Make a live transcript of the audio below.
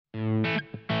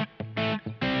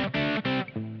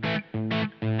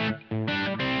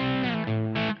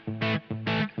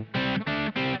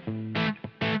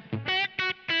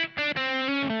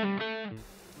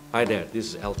Hi there,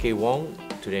 this is LK Wong.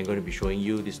 Today I'm going to be showing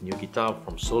you this new guitar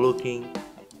from Soloking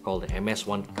called the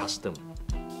MS-1 Custom.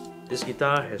 This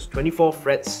guitar has 24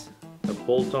 frets, a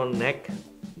bolt-on neck,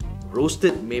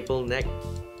 roasted maple neck,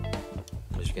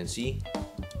 as you can see,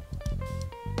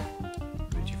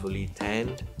 beautifully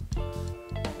tanned,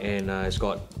 and it's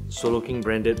got Soloking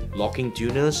branded locking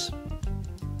tuners,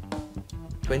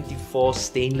 24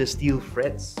 stainless steel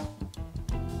frets,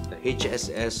 the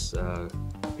HSS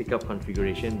pickup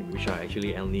configuration, which are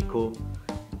actually El Nico,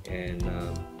 and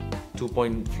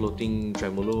 2-point floating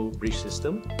tremolo bridge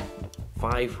system,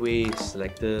 5-way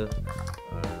selector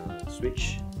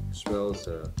switch, as well as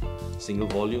a single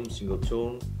volume, single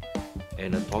tone,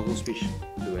 and a toggle switch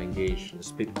to engage the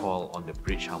split coil on the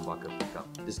bridge humbucker pickup.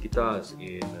 This guitar is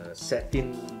in a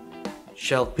satin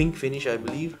shell pink finish, I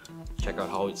believe. Check out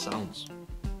how it sounds.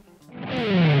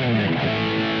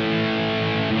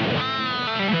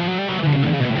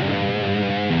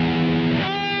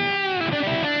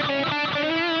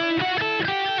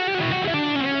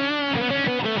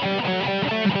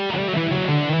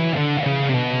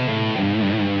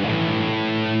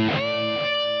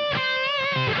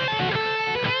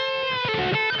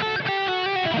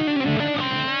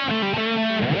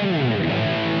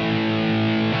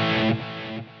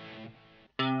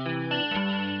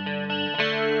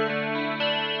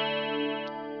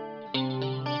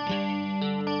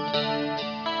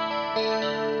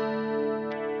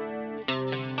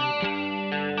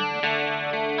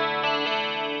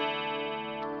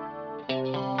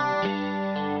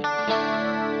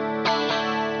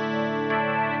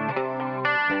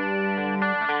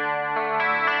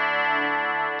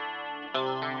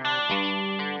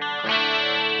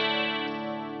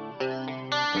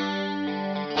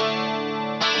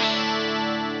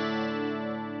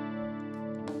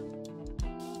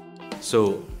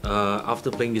 So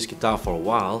after playing this guitar for a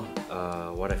while,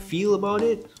 what I feel about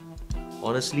it,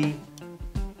 honestly,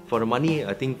 for the money,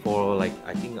 I think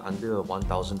under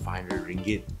 1,500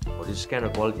 ringgit for this kind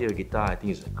of quality of guitar, I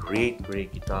think it's a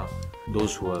great guitar.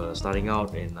 Those who are starting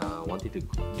out and wanted to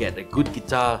get a good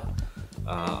guitar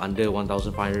under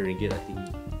 1,500 ringgit, I think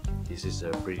this is a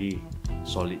pretty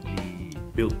solidly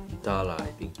built guitar lah.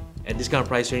 I think at this kind of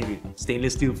price range with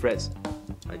stainless steel frets,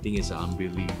 I think it's an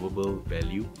unbelievable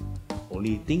value.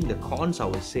 Only thing, the cons I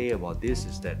would say about this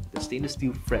is that the stainless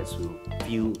steel frets will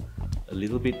feel a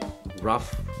little bit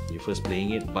rough when you're first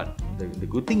playing it, but the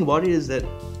good thing about it is that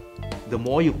the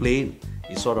more you play it,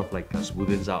 it sort of like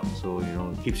smoothens out, so you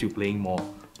know, it keeps you playing more.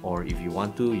 Or if you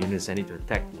want to, you need to send it to a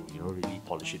tech to, you know, really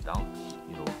polish it down,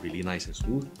 you know, really nice and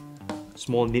smooth.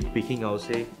 Small nitpicking, I would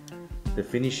say, the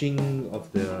finishing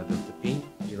of the paint,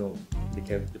 you know, the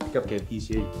pickup cavities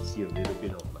here, you can see a little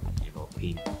bit of like, you know,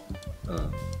 paint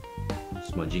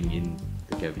smudging in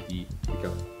the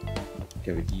pickup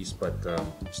cavities, but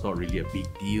it's not really a big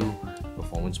deal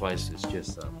performance wise. It's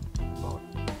just about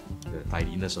the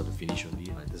tidiness of the finish only.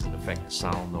 It doesn't affect the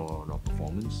sound or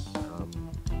performance.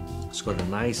 It's got a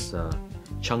nice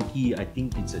chunky, I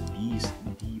think it's a D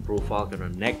profile kind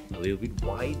of neck, a little bit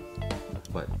wide,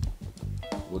 but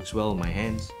works well in my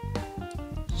hands.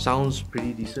 Sounds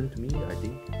pretty decent to me, I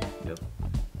think. Yep.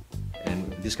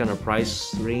 And this kind of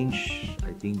price range,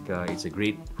 I think it's a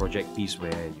great project piece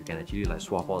where you can actually like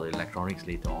swap out the electronics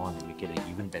later on and make it an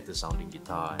even better sounding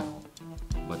guitar and all.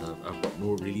 But I've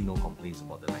got really no complaints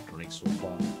about the electronics so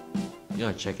far.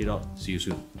 Yeah, check it out. See you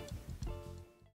soon.